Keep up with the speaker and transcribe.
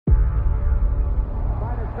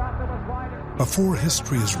Before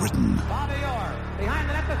history is written,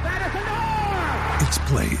 it's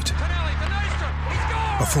played.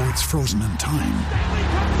 Before it's frozen in time,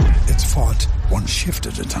 it's fought one shift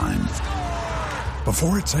at a time.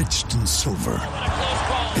 Before it's etched in silver,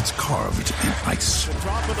 it's carved in ice.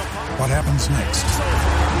 What happens next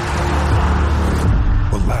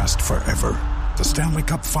will last forever. The Stanley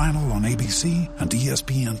Cup Final on ABC and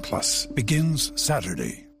ESPN Plus begins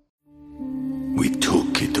Saturday. We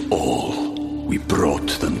took it all. We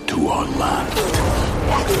brought them to our land.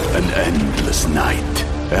 An endless night,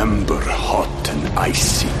 ember hot and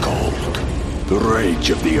icy cold. The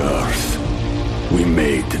rage of the earth. We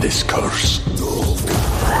made this curse.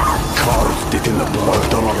 Carved it in the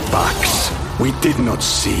blood on our backs. We did not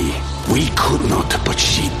see. We could not, but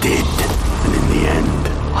she did. And in the end...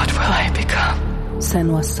 What will I become?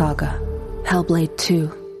 Senua's Saga. Hellblade 2.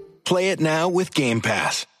 Play it now with Game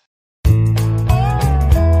Pass.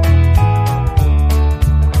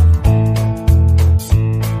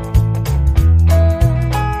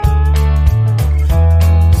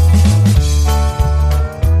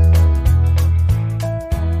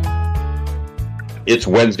 It's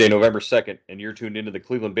Wednesday, November 2nd, and you're tuned into the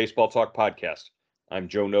Cleveland Baseball Talk podcast. I'm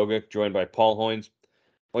Joe Noga, joined by Paul Hoynes.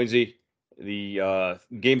 Hoynesy, the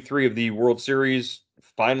Game 3 of the World Series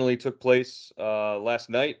finally took place last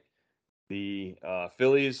night. The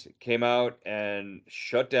Phillies came out and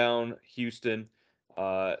shut down Houston,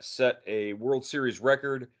 set a World Series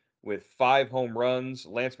record with 5 home runs.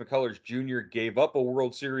 Lance McCullers Jr. gave up a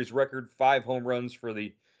World Series record, 5 home runs for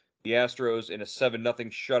the Astros in a 7-0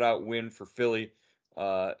 shutout win for Philly.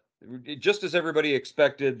 Just as everybody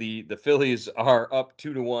expected, the Phillies are up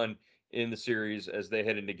 2-1 in the series as they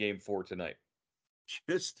head into Game 4 tonight.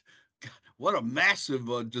 Just what a massive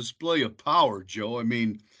display of power, Joe. I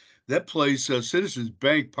mean, that place, Citizens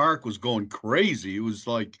Bank Park, was going crazy. It was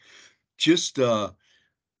like just,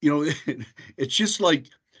 it's just like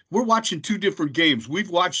we're watching 2 different games. We've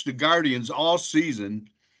watched the Guardians all season,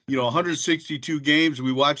 162 games.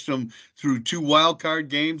 We watched them through 2 wild card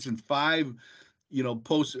games and 5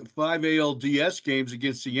 ALDS games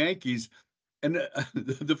against the Yankees, and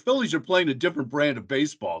the Phillies are playing a different brand of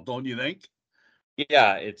baseball, don't you think?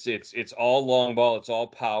 Yeah, it's all long ball, it's all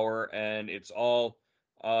power, and it's all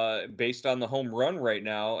based on the home run right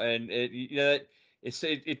now. And again,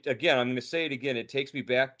 I'm going to say it again. It takes me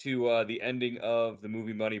back to the ending of the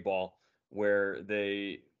movie Moneyball, where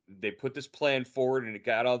they put this plan forward and it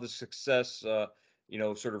got all the success.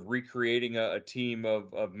 Sort of recreating a team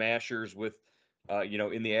of mashers with.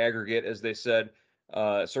 In the aggregate, as they said,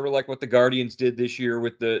 sort of like what the Guardians did this year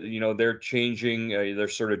with they're changing their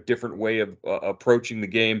sort of different way of approaching the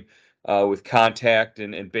game with contact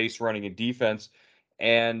and base running and defense.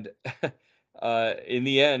 And in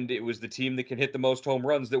the end, it was the team that can hit the most home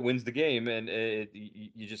runs that wins the game. And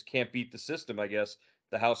you just can't beat the system, I guess.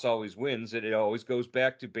 The house always wins. It always goes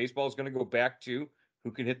back to baseball is going to go back to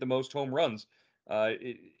who can hit the most home runs.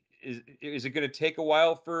 Is it going to take a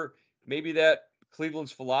while for maybe that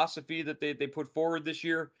Cleveland's philosophy that they put forward this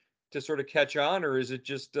year to sort of catch on, or is it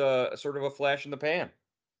just sort of a flash in the pan?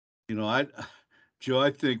 Joe,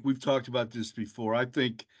 I think we've talked about this before. I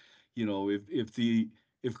think, if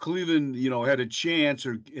Cleveland, had a chance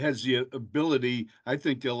or has the ability, I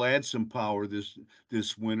think they'll add some power this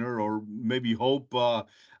winter, or maybe hope a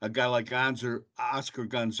guy like Oscar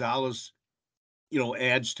Gonzalez,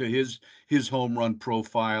 adds to his home run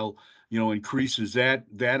profile, increases that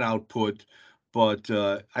output. But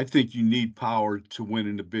I think you need power to win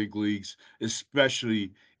in the big leagues,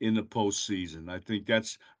 especially in the postseason. I think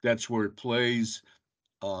that's where it plays.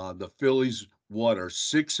 The Phillies, are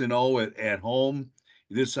 6-0 at home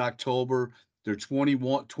this October. They're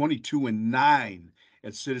 22-9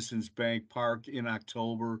 at Citizens Bank Park in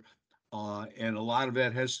October. And a lot of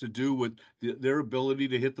that has to do with their ability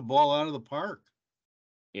to hit the ball out of the park.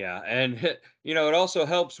 Yeah, and it also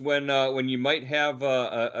helps when you might have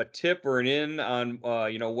a tip or an in on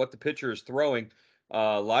what the pitcher is throwing.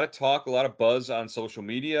 A lot of talk, a lot of buzz on social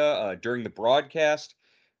media during the broadcast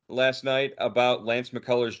last night about Lance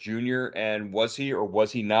McCullers Jr. and was he or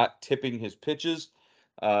was he not tipping his pitches?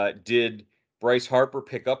 Did Bryce Harper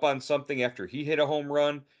pick up on something after he hit a home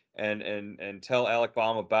run and tell Alec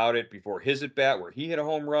Bohm about it before his at bat where he hit a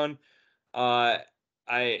home run?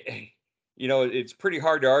 It's pretty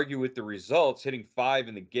hard to argue with the results, hitting 5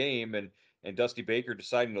 in the game and Dusty Baker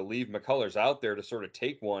deciding to leave McCullers out there to sort of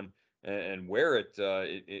take one and wear it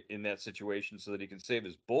in that situation so that he can save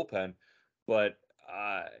his bullpen. But,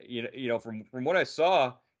 from what I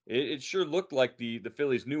saw, it sure looked like the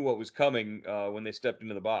Phillies knew what was coming when they stepped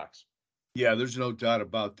into the box. Yeah, there's no doubt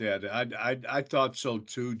about that. I thought so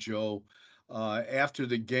too, Joe. after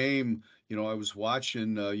the game, I was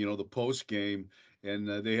watching, the post game, and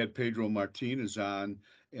they had Pedro Martinez on,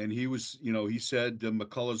 and he was, he said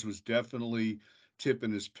McCullers was definitely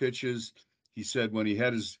tipping his pitches. He said when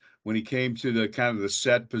he came to the kind of the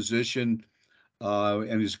set position,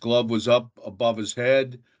 and his glove was up above his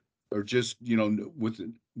head, or just with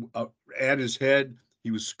uh, at his head,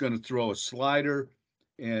 he was going to throw a slider,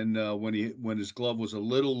 and when his glove was a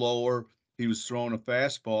little lower, he was throwing a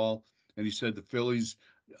fastball. And he said the Phillies,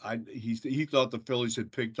 he thought the Phillies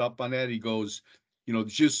had picked up on that. He goes,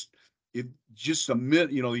 just a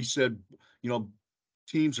minute, he said, you know,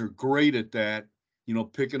 teams are great at that,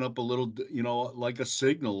 picking up a little, like a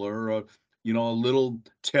signal or a little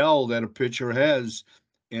tell that a pitcher has,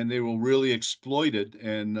 and they will really exploit it.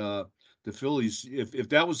 And the Phillies, if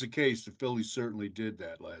that was the case, the Phillies certainly did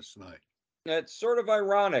that last night. It's sort of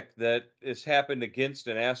ironic that this happened against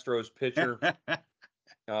an Astros pitcher.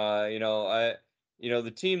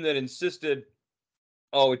 The team that insisted,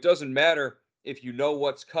 oh, it doesn't matter if you know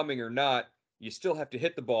what's coming or not. You still have to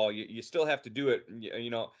hit the ball. You still have to do it.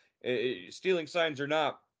 Stealing signs or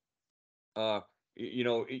not.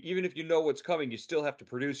 Even if you know what's coming, you still have to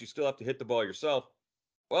produce. You still have to hit the ball yourself.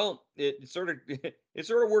 Well, it sort of it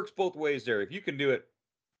sort of works both ways there. If you can do it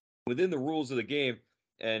within the rules of the game,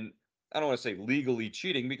 and I don't want to say legally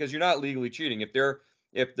cheating because you're not legally cheating. If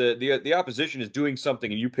the opposition is doing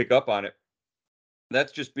something and you pick up on it,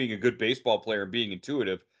 that's just being a good baseball player and being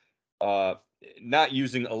intuitive. Uh, Not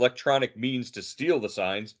using electronic means to steal the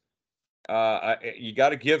signs. You got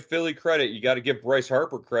to give Philly credit. You got to give Bryce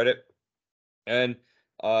Harper credit, and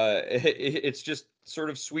it's just sort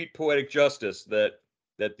of sweet poetic justice that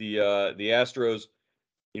the Astros,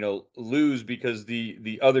 lose because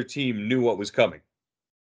the other team knew what was coming.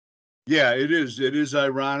 Yeah, it is. It is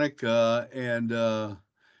ironic, and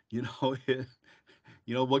you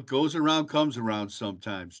know, what goes around comes around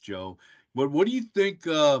sometimes, Joe. But what do you think?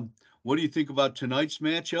 What do you think about tonight's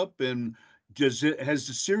matchup? And has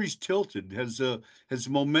the series tilted? Has the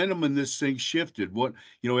momentum in this thing shifted?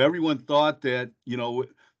 Everyone thought that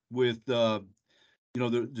with the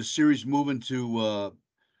series moving to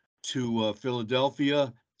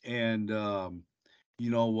Philadelphia, and you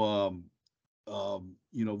know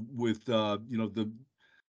with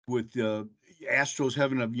with Astros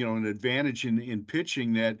having an advantage in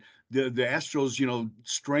pitching, that the Astros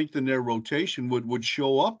strength in their rotation would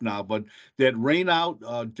show up now, but that rain out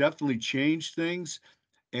definitely changed things,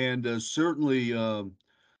 and certainly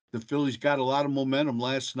the Phillies got a lot of momentum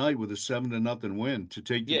last night with a 7-0 win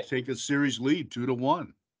to Yeah, take a series lead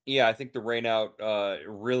 2-1. yeah, I think the rainout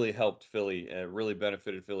really helped Philly and really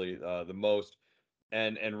benefited Philly the most.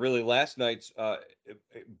 And really last night's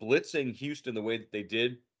blitzing Houston the way that they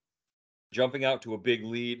did, jumping out to a big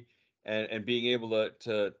lead and being able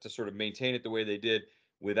to sort of maintain it the way they did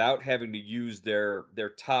without having to use their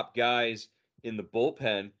top guys in the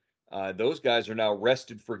bullpen. Those guys are now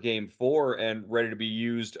rested for Game 4 and ready to be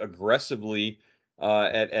used aggressively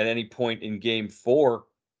at any point in Game 4.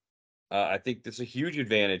 I think that's a huge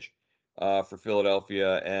advantage for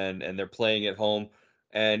Philadelphia, and they're playing at home.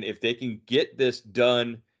 And if they can get this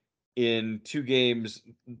done in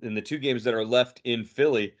the 2 games that are left in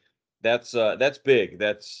Philly, that's big.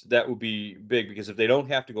 That would be big because if they don't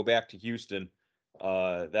have to go back to Houston,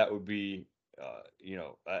 that would be,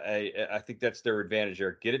 I think that's their advantage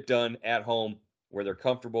there. Get it done at home where they're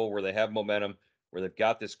comfortable, where they have momentum, where they've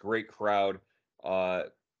got this great crowd. Uh,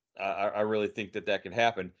 I really think that can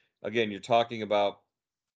happen. Again, you're talking about,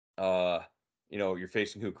 you're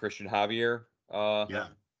facing who? Christian Javier. Yeah.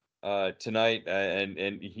 Tonight,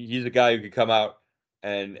 and he's a guy who could come out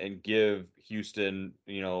and give Houston,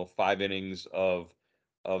 5 innings of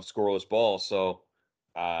scoreless ball. So,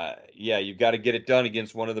 yeah, you've got to get it done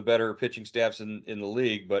against one of the better pitching staffs in the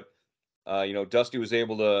league. But Dusty was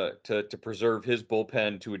able to preserve his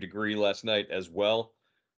bullpen to a degree last night as well,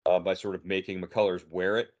 by sort of making McCullers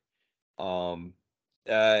wear it. Um,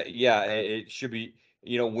 yeah, it should be.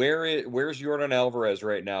 Where's Jordan Alvarez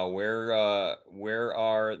right now? Where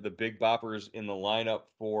are the big boppers in the lineup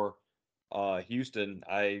for Houston?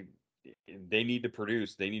 They need to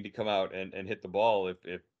produce. They need to come out and hit the ball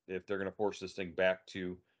if they're going to force this thing back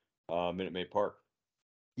to Minute Maid Park.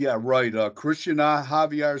 Yeah, right. Christian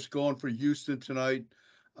Javier's going for Houston tonight.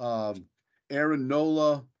 Aaron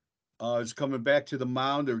Nola is coming back to the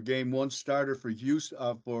mound. Their Game 1 starter for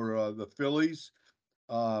Houston, for the Phillies.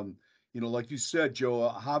 Like you said,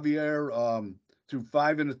 Joe, Javier threw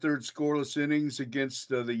 5 1/3 scoreless innings against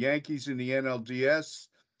the Yankees in the NLDS.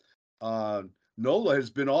 Nola has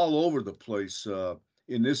been all over the place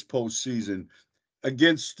in this postseason.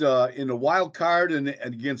 against in the wild card and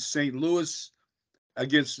against St. Louis,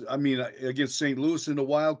 against St. Louis in the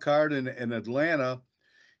wild card and Atlanta.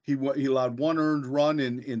 He allowed one earned run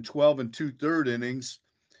in 12 and 2/3 innings.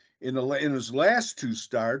 In his last two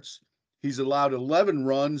starts, he's allowed 11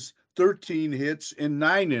 runs, 13 hits in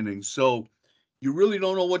 9 innings. So you really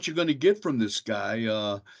don't know what you're going to get from this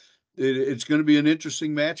guy. It's going to be an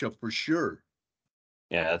interesting matchup for sure.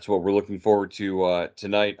 Yeah, that's what we're looking forward to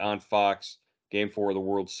tonight on Fox, Game 4 of the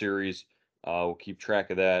World Series. We'll keep track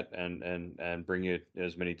of that and bring you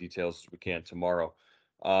as many details as we can tomorrow.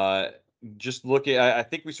 Just looking, I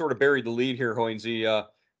think we sort of buried the lead here, Hoinsey.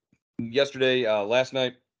 Last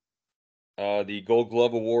night, the Gold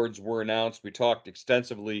Glove Awards were announced. We talked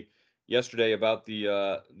extensively yesterday about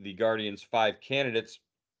the Guardians' 5 candidates,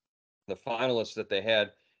 the finalists that they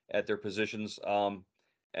had at their positions.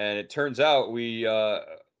 And it turns out the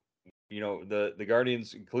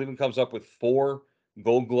Guardians, Cleveland comes up with 4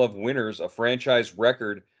 Gold Glove winners, a franchise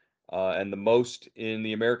record, and the most in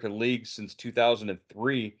the American League since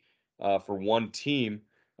 2003 for one team.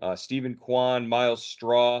 Stephen Kwan, Miles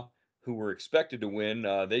Straw, who were expected to win,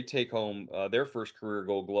 they take home their first career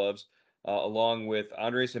Gold Gloves, along with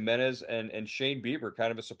Andres Jimenez and Shane Bieber,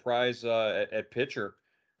 kind of a surprise at pitcher.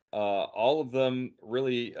 All of them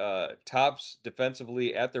really tops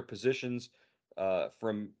defensively at their positions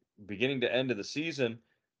from beginning to end of the season,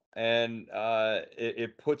 and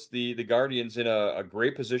it puts the Guardians in a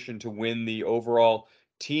great position to win the overall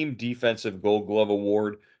team defensive Gold Glove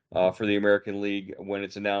Award for the American League when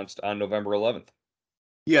it's announced on November 11th.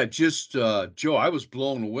 Yeah, just Joe, I was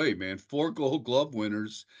blown away, man. 4 Gold Glove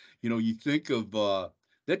winners. You think of that.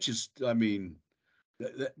 That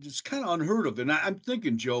just kind of unheard of. And I'm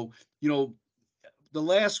thinking, Joe, the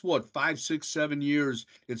last 5, 6, 7 years,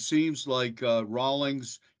 it seems like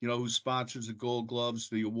Rawlings, who sponsors the Gold Gloves,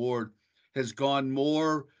 the award, has gone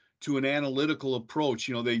more to an analytical approach.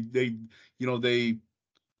 They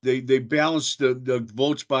balance the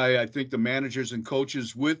votes by, I think, the managers and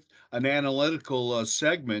coaches with an analytical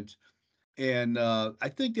segment, and I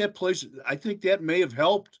think that may have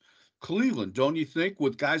helped Cleveland, don't you think,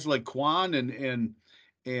 with guys like Kwan and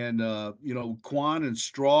Kwan and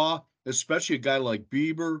Straw, especially a guy like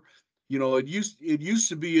Bieber. It used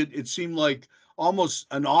to be it seemed like almost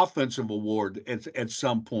an offensive award at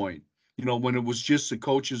some point. When it was just the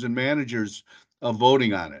coaches and managers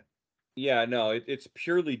voting on it. Yeah, no, it's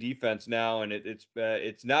purely defense now, and it's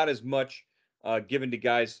not as much given to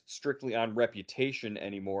guys strictly on reputation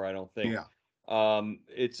anymore. I don't think. Yeah.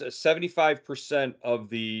 It's 75% of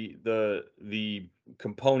the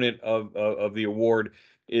component of the award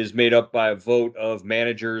is made up by a vote of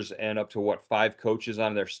managers and up to 5 coaches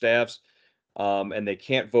on their staffs, and they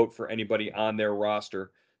can't vote for anybody on their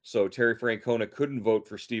roster. So Terry Francona couldn't vote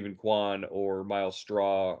for Stephen Kwan or Miles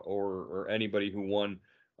Straw or anybody who won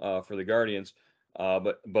for the Guardians,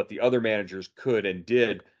 but the other managers could and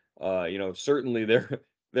did. Certainly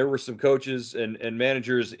there were some coaches and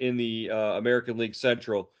managers in the American League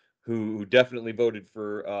Central who definitely voted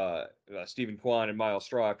for Stephen Kwan and Miles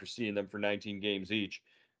Straw after seeing them for 19 games each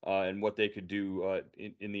and what they could do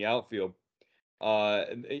in the outfield.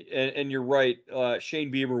 And you're right,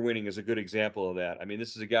 Shane Bieber winning is a good example of that. I mean,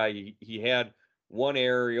 this is a guy, he had one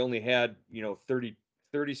error. He only had 30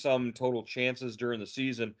 some total chances during the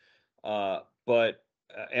season, but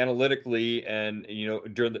analytically and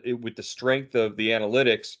with the strength of the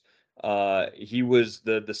analytics, he was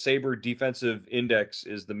the Saber defensive index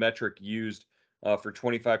is the metric used for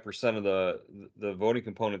 25% of the voting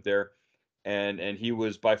component there, and he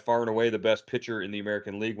was by far and away the best pitcher in the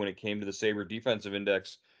American League when it came to the Saber defensive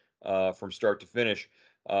index from start to finish.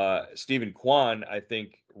 Stephen Kwan, I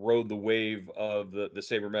think, rode the wave of the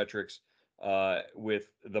Saber metrics with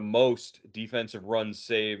the most defensive runs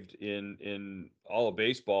saved in all of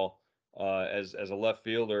baseball as a left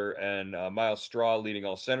fielder, and Miles Straw leading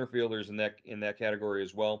all center fielders in that category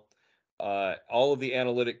as well. All of the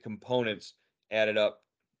analytic components added up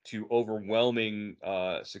to overwhelming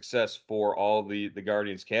success for all the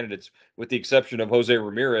Guardians candidates, with the exception of Jose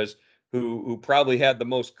Ramirez, who probably had the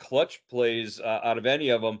most clutch plays out of any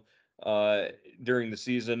of them during the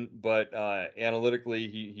season, but analytically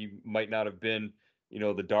he might not have been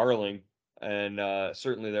the darling. And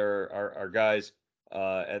certainly there are guys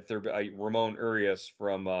at third. Ramon Urias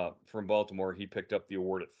from Baltimore, he picked up the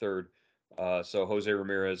award at third. So Jose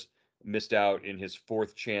Ramirez missed out in his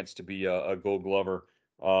 4th chance to be a Gold Glover,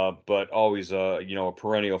 but always a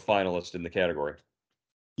perennial finalist in the category.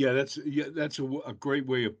 Yeah, that's a great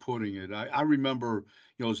way of putting it. I remember,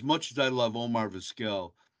 as much as I love Omar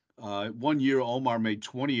Vizquel, One year, Omar made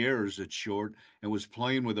 20 errors at short and was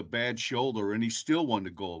playing with a bad shoulder, and he still won the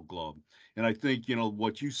Gold Glove. And I think,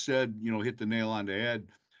 what you said, hit the nail on the head.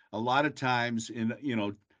 A lot of times in,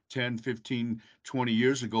 10, 15, 20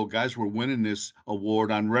 years ago, guys were winning this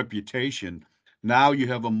award on reputation. Now you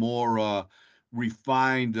have a more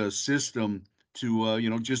refined system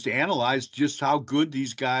to, just analyze just how good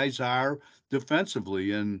these guys are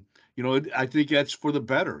defensively. And, I think that's for the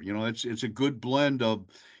better. It's a good blend of,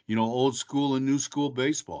 old school and new school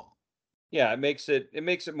baseball. Yeah, it makes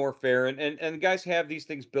it more fair, and guys have these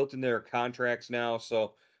things built in their contracts now,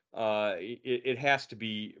 so it has to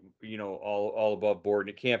be all above board,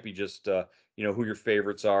 and it can't be just who your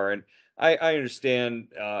favorites are. And I understand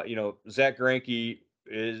Zach Greinke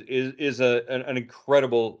is an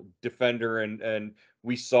incredible defender, and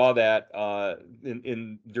we saw that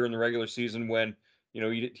in during the regular season when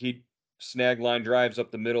he snagged line drives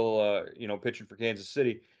up the middle, pitching for Kansas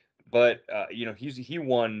City. But he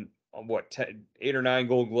won what 8 or 9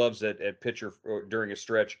 Gold Gloves at pitcher during a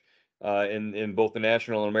stretch in both the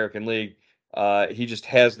National and American League. He just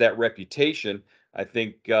has that reputation. I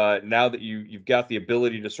think now that you've got the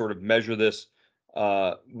ability to sort of measure this,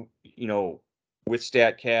 with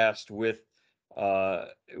Statcast, with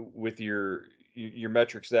your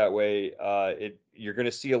metrics that way, you're going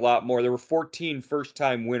to see a lot more. There were 14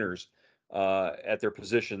 first-time winners at their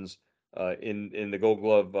positions in the Gold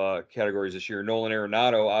Glove categories this year. Nolan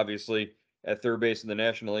Arenado, obviously at third base in the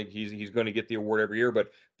National League, he's going to get the award every year.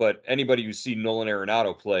 But anybody who's seen Nolan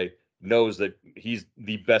Arenado play knows that he's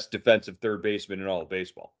the best defensive third baseman in all of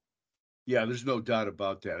baseball. Yeah, there's no doubt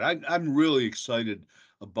about that. I'm really excited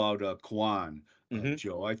about Kwan, Hmm.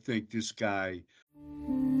 Joe. I think this guy.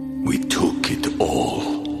 We took it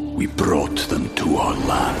all. We brought them to our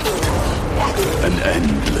land. An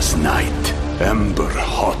endless night, ember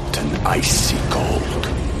hot and icy cold.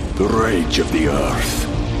 The rage of the earth.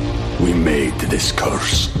 We made this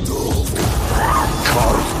curse.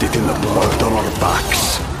 Carved it in the blood on our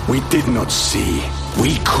backs. We did not see.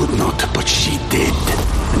 We could not, but she did.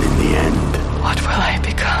 And in the end, what will I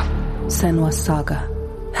become? Senwa Saga.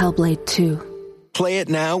 Hellblade 2. Play it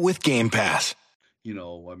now with Game Pass.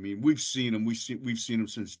 I mean, we've seen him. We've seen him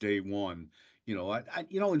since day one.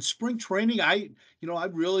 In spring training, I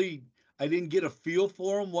didn't get a feel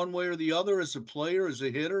for him one way or the other as a player, as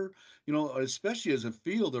a hitter, especially as a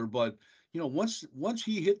fielder. But once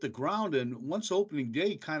he hit the ground and once opening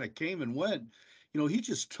day kind of came and went, he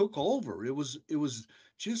just took over. It was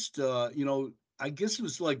just I guess it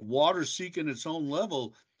was like water seeking its own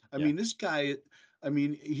level. I Yeah. mean, this guy. I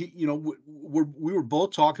mean, we were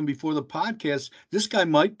both talking before the podcast. This guy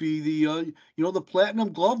might be the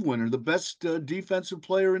Platinum Glove winner, the best defensive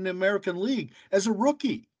player in the American League as a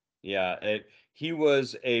rookie. Yeah, he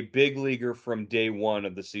was a big leaguer from day one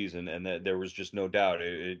of the season, and that there was just no doubt.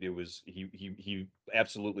 It was he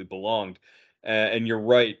absolutely belonged. And you're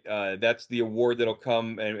right. That's the award that'll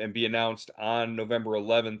come and be announced on November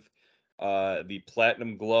 11th. The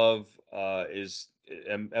Platinum Glove is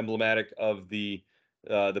emblematic of the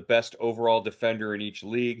best overall defender in each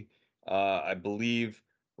league. I believe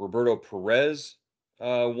Roberto Perez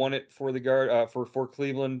won it for the guard for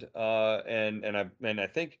Cleveland, and I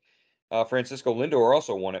think Francisco Lindor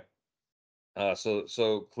also won it.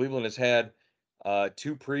 So Cleveland has had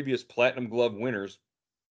 2 previous Platinum Glove winners,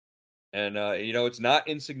 and it's not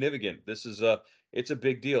insignificant. It's a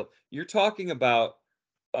big deal. You're talking about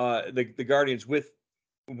the Guardians with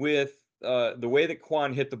the way that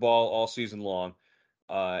Kwan hit the ball all season long,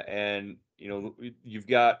 and you've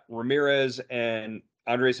got Ramirez and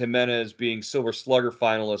Andres Jimenez being Silver Slugger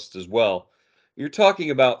finalists as well. You're talking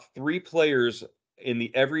about 3 players in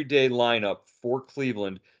the everyday lineup for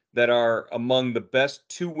Cleveland that are among the best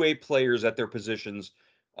two-way players at their positions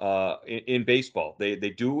in baseball. They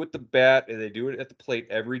do it with the bat and they do it at the plate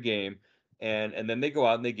every game, and then they go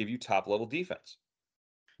out and they give you top level defense.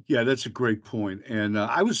 Yeah, that's a great point. And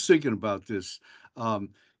I was thinking about this. Um,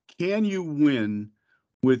 can you win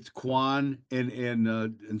with Kwan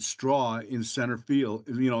and Straw in center field?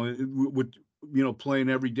 With playing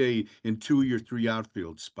every day in 2 or 3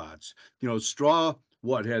 outfield spots. Straw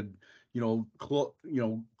had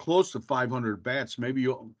close to 500 bats. Maybe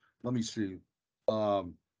let me see.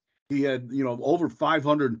 He had over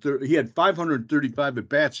 530. He had 535 at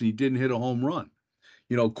bats, and he didn't hit a home run.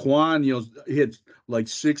 Kwan, hit like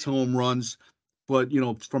 6 home runs, but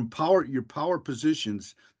from your power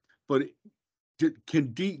positions, but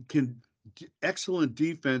can excellent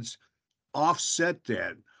defense offset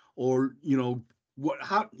that, or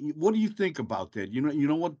What do you think about that? You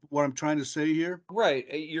know what I'm trying to say here? Right.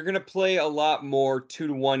 You're going to play a lot more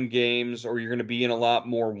 2-1 games, or you're going to be in a lot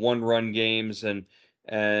more one-run games and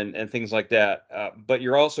things like that. But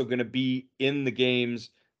you're also going to be in the games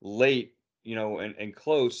late, and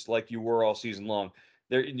close like you were all season long.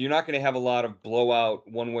 You're not going to have a lot of blowout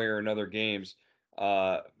one way or another games,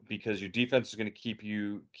 uh, because your defense is going to keep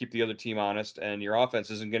the other team honest, and your offense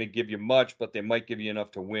isn't going to give you much, but they might give you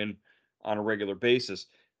enough to win on a regular basis.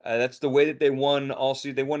 That's the way that they won all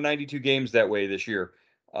season. They won 92 games that way this year.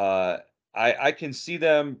 Uh, I can see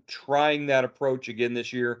them trying that approach again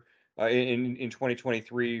this year, in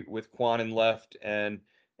 2023, with Quan in left and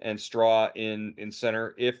Straw in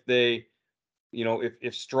center. If they,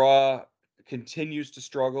 if Straw continues to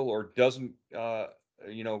struggle or doesn't,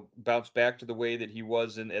 bounce back to the way that he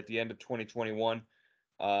was in at the end of 2021,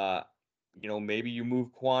 uh, maybe you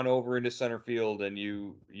move Quan over into center field and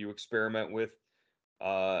you experiment with,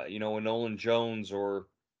 a Nolan Jones, or,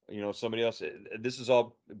 somebody else. This is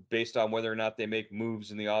all based on whether or not they make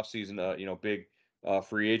moves in the offseason, big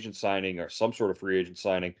free agent signing or some sort of free agent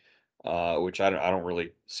signing, which I don't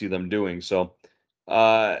really see them doing. So,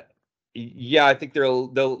 uh, yeah, I think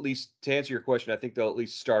they'll at least, to answer your question, I think they'll at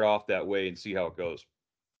least start off that way and see how it goes.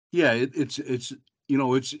 Yeah, it's it's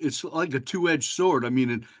like a two-edged sword. I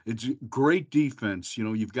mean, it's great defense.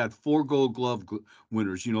 You've got four Gold Glove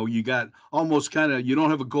winners. You got almost kind of, you don't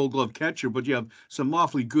have a Gold Glove catcher, but you have some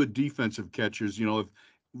awfully good defensive catchers. If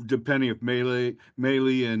depending if Melee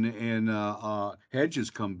and Hedges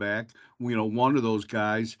come back, one of those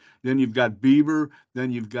guys. Then you've got Bieber.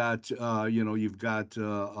 Then you've got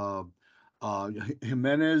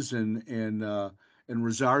Jimenez and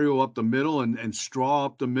Rosario up the middle and Straw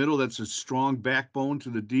up the middle. That's a strong backbone to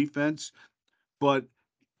the defense. But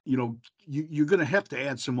you're going to have to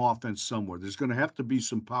add some offense somewhere. There's going to have to be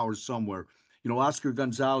some power somewhere. Oscar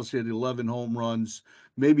Gonzalez hit 11 home runs.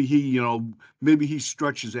 Maybe maybe he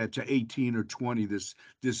stretches that to 18 or 20 this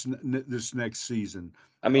next season.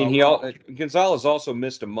 I mean, Gonzalez also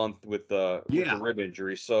missed a month with the Yeah, rib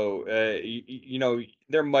injury, so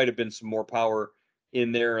there might have been some more power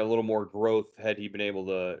in there, a little more growth, had he been able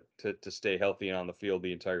to stay healthy and on the field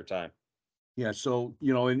the entire time. yeah. So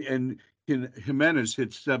and Jimenez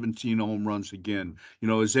hit 17 home runs again.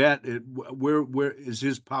 Is that where is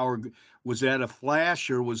his power? Was that a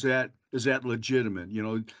flash or is that legitimate?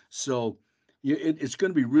 So it's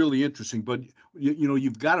going to be really interesting. But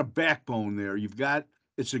you've got a backbone there.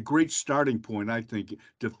 It's a great starting point, I think,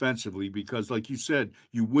 defensively, because like you said,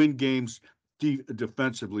 you win games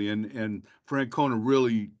defensively, and Francona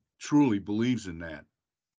really truly believes in that.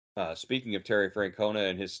 Speaking of Terry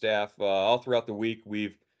Francona and his staff, all throughout the week,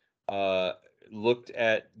 we've uh, looked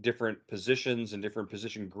at different positions and different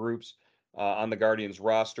position groups on the Guardians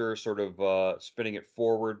roster, sort of spinning it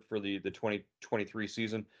forward for the 2023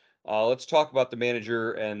 season. Let's talk about the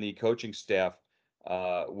manager and the coaching staff,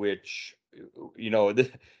 which,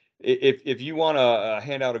 if you want to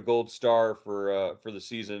hand out a gold star for the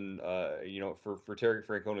season, for Terry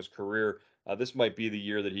Francona's career, this might be the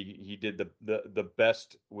year that he did the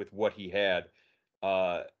best with what he had.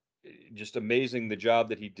 Uh, just amazing the job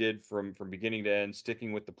that he did from beginning to end,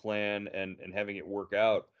 sticking with the plan and having it work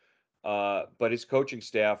out. But his coaching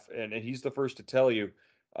staff, and he's the first to tell you,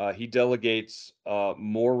 he delegates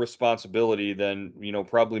more responsibility than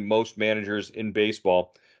probably most managers in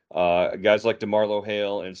baseball. Guys like DeMarlo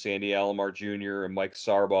Hale and Sandy Alomar Jr. and Mike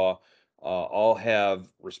Sarbaugh all have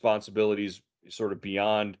responsibilities sort of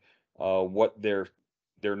beyond what their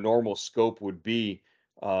normal scope would be.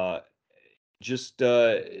 Uh, just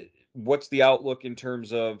what's the outlook in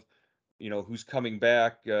terms of who's coming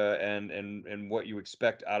back, and what you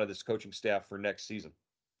expect out of this coaching staff for next season?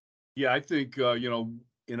 Yeah, I think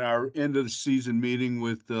in our end of the season meeting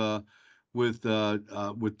with Tito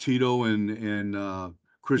and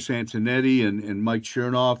Chris Antonetti and Mike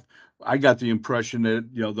Chernoff, I got the impression that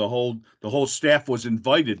the whole staff was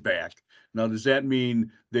invited back. Now, does that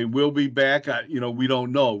mean they will be back? We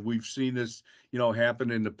don't know. We've seen this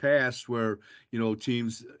happen in the past where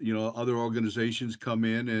teams, other organizations come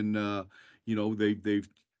in and they've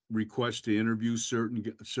request to interview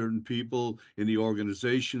certain people in the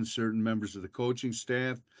organization, certain members of the coaching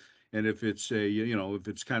staff, and if it's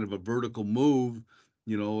kind of a vertical move,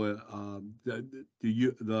 the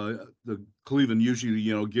Cleveland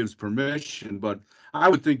usually gives permission, but I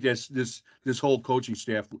would think this whole coaching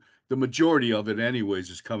staff, the majority of it anyways,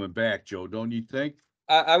 is coming back. Joe, don't you think?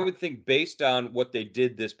 I would think, based on what they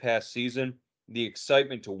did this past season, the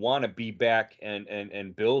excitement to want to be back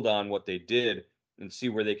and build on what they did and see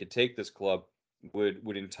where they could take this club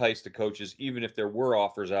would entice the coaches, even if there were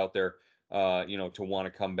offers out there. to want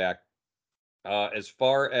to come back. As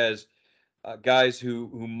far as guys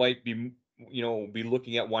who might be be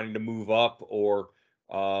looking at wanting to move up or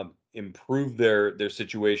improve their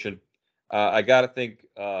situation. I got to think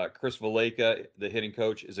Chris Valleca, the hitting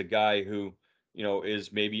coach, is a guy who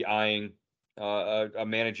is maybe eyeing a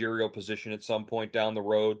managerial position at some point down the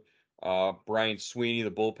road. Brian Sweeney,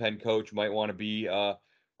 the bullpen coach, might want to be a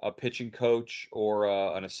pitching coach or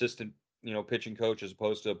an assistant pitching coach as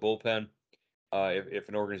opposed to a bullpen. If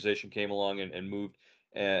an organization came along and moved,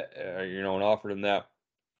 and offered him that.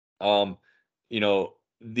 Um,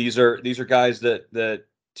 these are guys that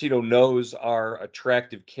Tito knows are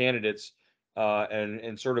attractive candidates,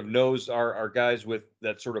 and sort of knows are guys with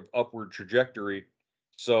that sort of upward trajectory.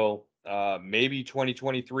 So maybe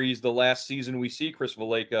 2023 is the last season we see Chris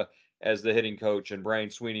Valleca as the hitting coach and Brian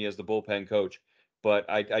Sweeney as the bullpen coach. But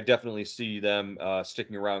I definitely see them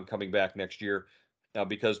sticking around, coming back next year,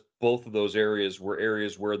 because both of those areas were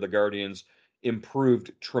areas where the Guardians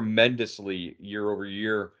improved tremendously year over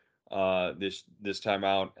year this time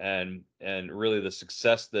out, and really the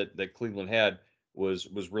success that Cleveland had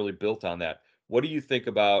was really built on that. What do you think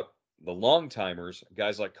about the long timers,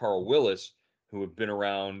 guys like Carl Willis, who have been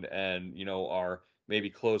around and are maybe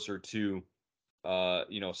closer to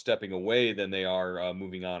stepping away than they are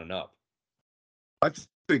moving on and up? I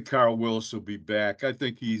think Carl Willis will be back. I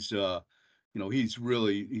think he's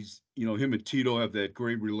really him and Tito have that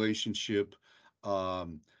great relationship.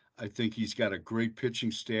 Um, I think he's got a great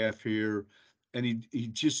pitching staff here, and he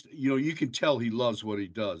just you can tell he loves what he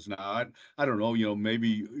does. Now I don't know,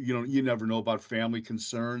 maybe you never know about family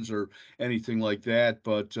concerns or anything like that,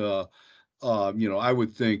 but I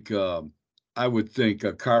would think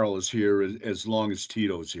Carl is here as long as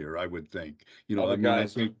Tito's here. I would think. I Other mean,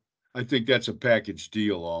 guys, I think that's a package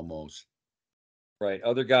deal almost. right?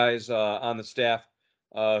 Other guys on the staff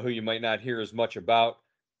who you might not hear as much about.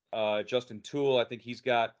 Justin Toole, I think he's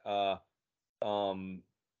got um,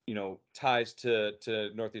 ties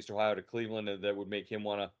to Northeast Ohio, to Cleveland, that would make him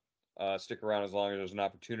want to stick around as long as there's an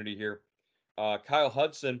opportunity here. Kyle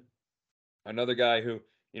Hudson, another guy who,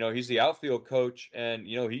 he's the outfield coach, and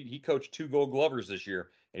he coached 2 Gold Glovers this year,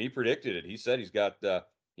 and he predicted it. He said he's got,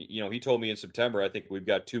 he told me in September, I think we've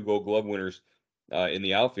got 2 Gold Glove winners in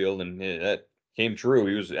the outfield, and that came true.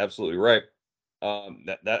 He was absolutely right.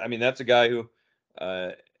 I mean, that's a guy who, uh,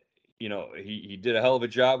 he did a hell of a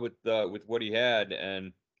job with what he had,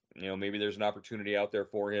 and maybe there's an opportunity out there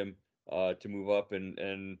for him to move up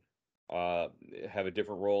and uh, have a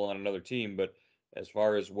different role on another team. But as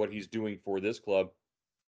far as what he's doing for this club,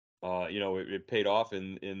 it paid off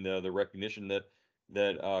in the recognition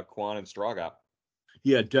that Quan and Straw got.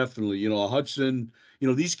 Yeah, definitely. Hudson,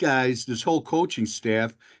 these guys, this whole coaching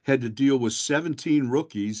staff had to deal with 17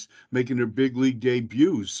 rookies making their big league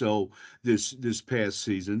debuts. So this past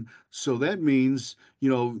season. So that means,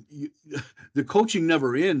 the coaching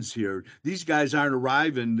never ends here. These guys aren't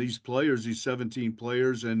arriving, these players, these 17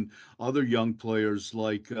 players and other young players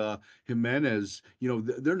like Jimenez,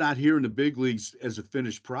 they're not here in the big leagues as a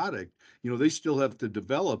finished product. They still have to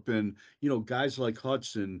develop. And, guys like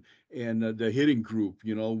Hudson and the hitting group,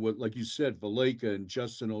 what like you said, Valleca and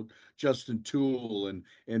Justin Toole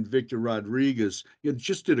and Victor Rodriguez,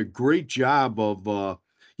 just did a great job of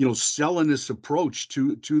selling this approach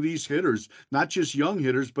to these hitters, not just young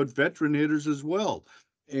hitters but veteran hitters as well.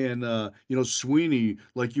 And Sweeney,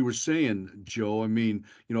 like you were saying, Joe. I mean,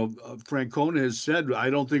 Francona has said, I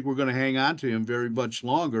don't think we're going to hang on to him very much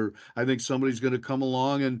longer. I think somebody's going to come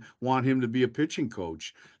along and want him to be a pitching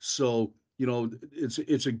coach. So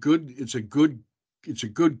it's a good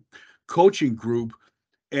coaching group,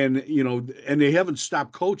 and and they haven't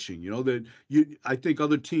stopped coaching. That you I think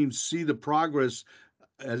other teams see the progress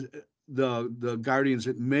as the Guardians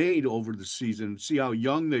had made over the season, see how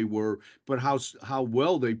young they were, but how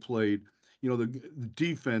well they played. The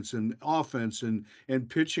defense and offense and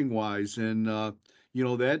pitching wise, and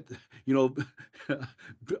that you know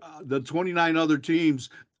the 29 other teams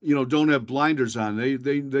don't have blinders on.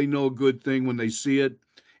 They know a good thing when they see it,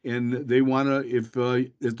 and they want to,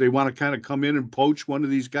 if they want to kind of come in and poach one of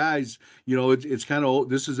these guys. It's kind of,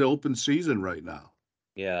 this is an open season right now.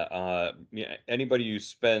 Yeah, anybody who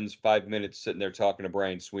spends 5 minutes sitting there talking to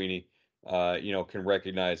Brian Sweeney, can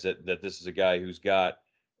recognize that this is a guy who's got,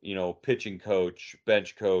 pitching coach,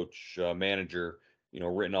 bench coach, manager,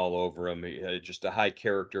 written all over him. Just a high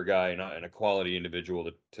character guy and a quality individual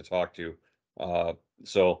to talk to. Uh,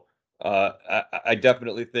 so I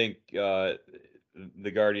definitely think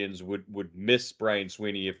the Guardians would miss Brian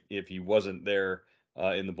Sweeney if he wasn't there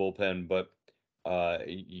in the bullpen, but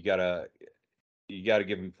you gotta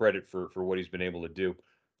give him credit for what he's been able to do.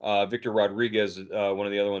 Victor Rodriguez, one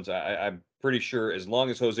of the other ones. I'm pretty sure as long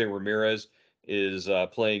as Jose Ramirez is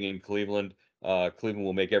playing in Cleveland, Cleveland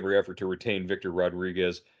will make every effort to retain Victor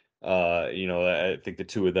Rodriguez. I think the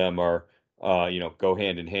two of them are, go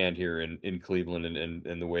hand in hand here in Cleveland,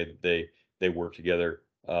 and the way that they work together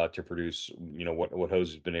to produce, what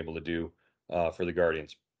Jose's been able to do for the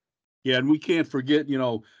Guardians. Yeah, and we can't forget,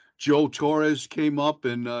 Joe Torres came up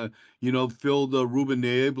and filled Ruben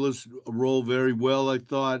Niebla's role very well, I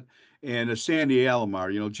thought, and Sandy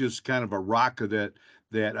Alomar, just kind of a rock of that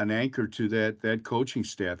an anchor to that coaching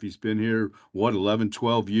staff. He's been here 11,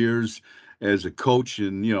 12 years as a coach,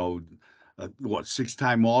 and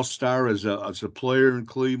 6-time All-Star as a player in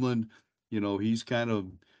Cleveland. He's kind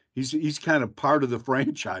of part of the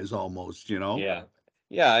franchise almost. Yeah.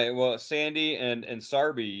 Yeah, well, Sandy and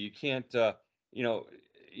Sarby, you can't,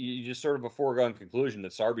 you just sort of a foregone conclusion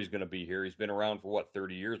that Sarby's going to be here. He's been around for what,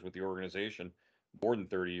 30 years with the organization, more than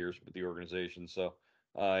 30 years with the organization. So,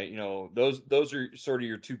 those are sort of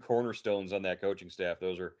your two cornerstones on that coaching staff.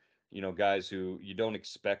 Those are, guys who you don't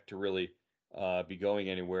expect to really be going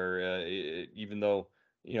anywhere, even though,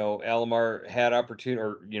 Alomar had opportunity,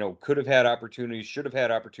 or, could have had opportunities, should have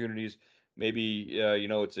had opportunities. Maybe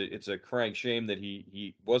it's a crying shame that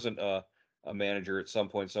he wasn't a manager at some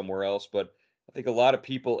point somewhere else. But I think a lot of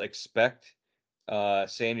people expect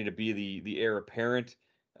Sandy to be the heir apparent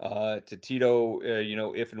to Tito.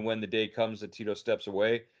 If and when the day comes that Tito steps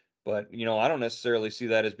away. But I don't necessarily see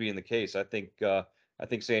that as being the case. I think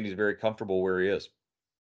Sandy's very comfortable where he is.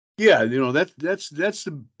 Yeah, that's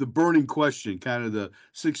the burning question, kind of the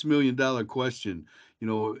 $6 million question.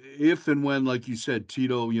 If and when, like you said,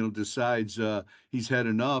 Tito, decides he's had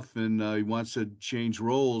enough and he wants to change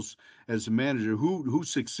roles as a manager, who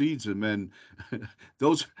succeeds him, and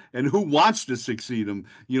those, and who wants to succeed him.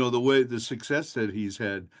 The success that he's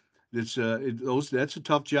had. That's a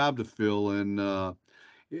tough job to fill, and I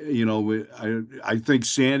think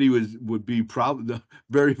Sandy would be probably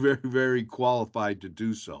very, very, very qualified to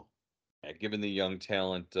do so. Given the young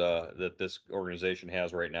talent that this organization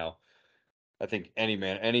has right now, I think any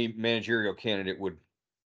managerial candidate would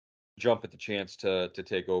jump at the chance to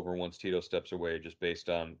take over once Tito steps away, just based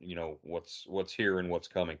on what's here and what's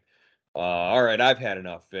coming. All right, I've had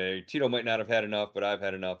enough. Tito might not have had enough, but I've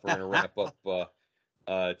had enough. We're going to wrap up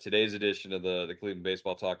today's edition of the Cleveland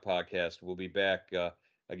Baseball Talk podcast. We'll be back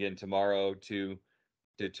again tomorrow to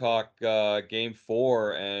talk Game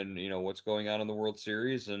 4 and what's going on in the World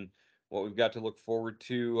Series and what we've got to look forward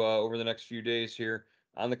to over the next few days here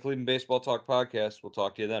on the Cleveland Baseball Talk podcast. We'll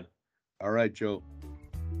talk to you then. All right, Joe.